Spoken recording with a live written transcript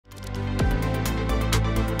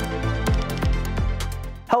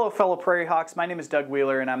Hello fellow Prairie Hawks, my name is Doug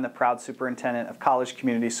Wheeler and I'm the proud superintendent of College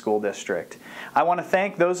Community School District. I want to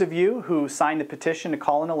thank those of you who signed a petition to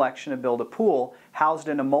call an election to build a pool housed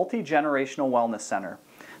in a multi-generational wellness center.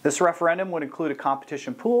 This referendum would include a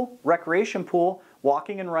competition pool, recreation pool,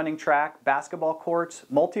 walking and running track, basketball courts,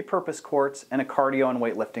 multi-purpose courts, and a cardio and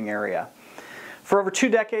weightlifting area. For over 2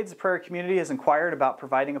 decades, the Prairie community has inquired about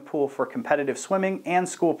providing a pool for competitive swimming and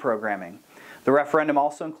school programming. The referendum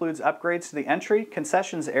also includes upgrades to the entry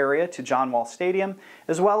concessions area to John Wall Stadium,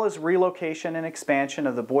 as well as relocation and expansion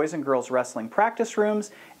of the boys and girls wrestling practice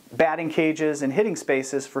rooms, batting cages, and hitting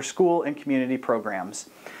spaces for school and community programs.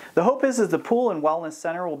 The hope is the pool and wellness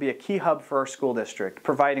center will be a key hub for our school district,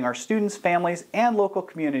 providing our students, families, and local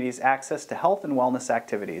communities access to health and wellness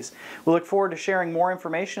activities. We look forward to sharing more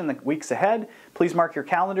information in the weeks ahead. Please mark your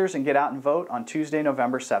calendars and get out and vote on Tuesday,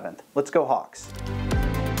 November 7th. Let's go Hawks!